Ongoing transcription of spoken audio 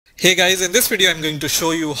Hey guys, in this video I'm going to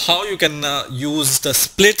show you how you can use the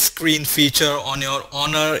split screen feature on your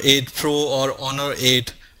Honor 8 Pro or Honor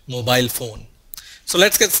 8 mobile phone. So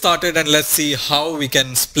let's get started and let's see how we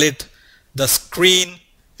can split the screen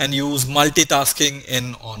and use multitasking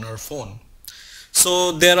in Honor phone.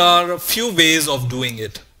 So there are a few ways of doing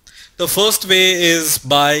it. The first way is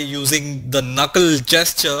by using the knuckle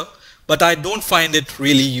gesture, but I don't find it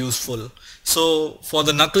really useful. So for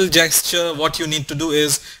the knuckle gesture, what you need to do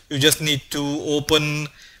is you just need to open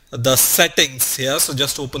the settings here. So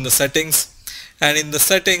just open the settings, and in the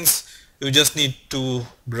settings you just need to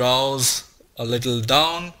browse a little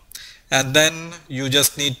down, and then you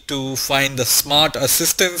just need to find the smart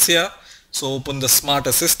assistance here. So open the smart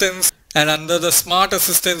assistance, and under the smart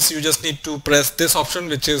assistance you just need to press this option,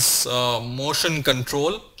 which is motion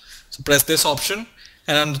control. So press this option,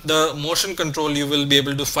 and under the motion control you will be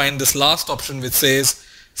able to find this last option which says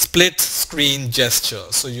split screen gesture.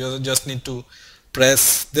 So you just need to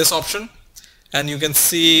press this option, and you can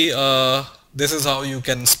see this is how you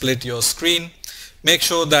can split your screen. Make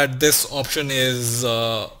sure that this option is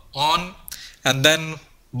on, and then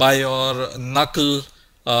by your knuckle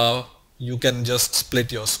you can just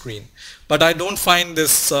split your screen. But I don't find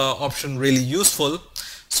this option really useful,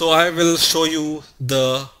 so I will show you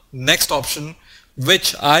the next option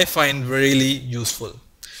which I find really useful.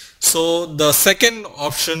 So the second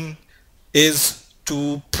option is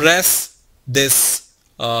to press this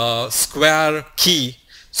square key.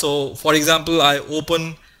 So for example, I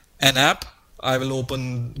open an app, I will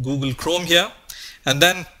open Google Chrome here, and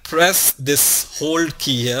then press this hold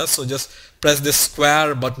key here. So just press this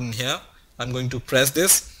square button here. I'm going to press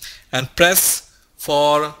this and press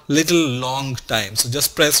for little long time. So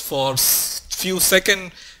just press for few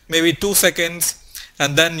seconds, maybe 2 seconds,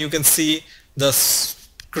 and then you can see the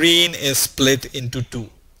screen is split into two.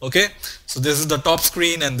 Okay, so this is the top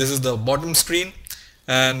screen and this is the bottom screen,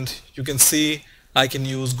 and you can see I can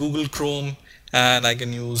use Google Chrome and I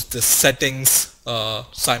can use the settings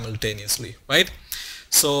simultaneously, right?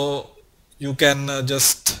 So you can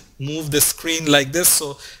just move the screen like this.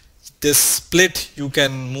 So this split you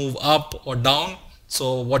can move up or down,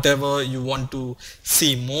 so whatever you want to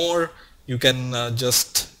see more, you can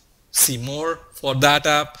just see more for that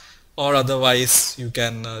app, or otherwise you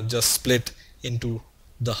can just split into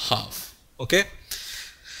the half. Okay,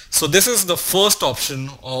 so this is the first option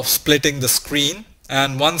of splitting the screen,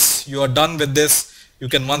 and once you are done with this, you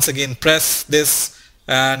can once again press this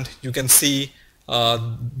and you can see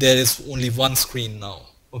there is only one screen now.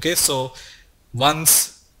 Okay, so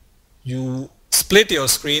once you split your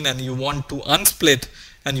screen and you want to unsplit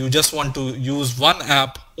and you just want to use one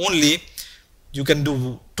app only, you can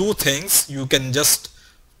do two things. You can just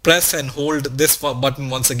press and hold this button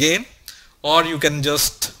once again, or you can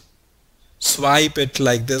just swipe it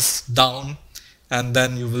like this down, and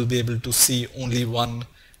then you will be able to see only one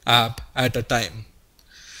app at a time.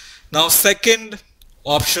 Now second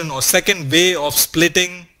option or second way of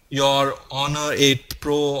splitting your Honor 8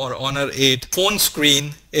 Pro or Honor 8 phone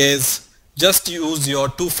screen is just use your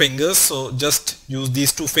two fingers. So just use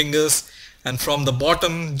these two fingers, and from the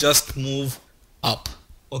bottom just move up.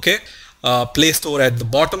 Okay, Play Store at the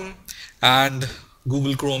bottom and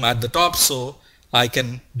Google Chrome at the top, so I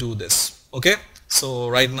can do this. Okay, so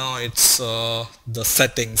right now it's the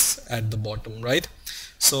settings at the bottom, right?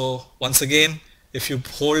 So once again, if you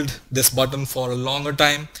hold this button for a longer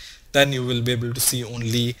time, then you will be able to see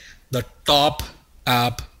only the top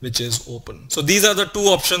app which is open. So these are the two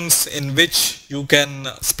options in which you can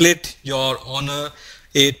split your Honor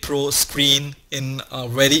 8 Pro screen in a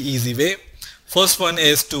very easy way. First one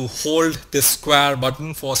is to hold this square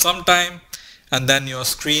button for some time, and then your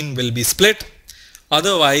screen will be split.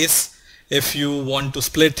 Otherwise, if you want to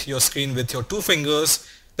split your screen with your two fingers,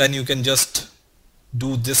 then you can just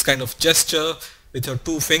do this kind of gesture with your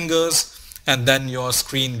two fingers, and then your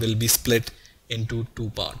screen will be split into two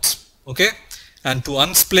parts. Okay, and to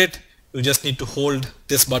unsplit, you just need to hold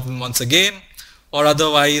this button once again, or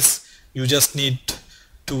otherwise you just need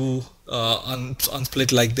to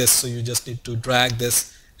unsplit like this. So you just need to drag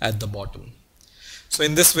this at the bottom. So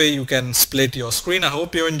in this way you can split your screen. I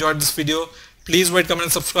hope you enjoyed this video. Please rate, comment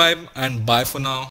and subscribe, and bye for now.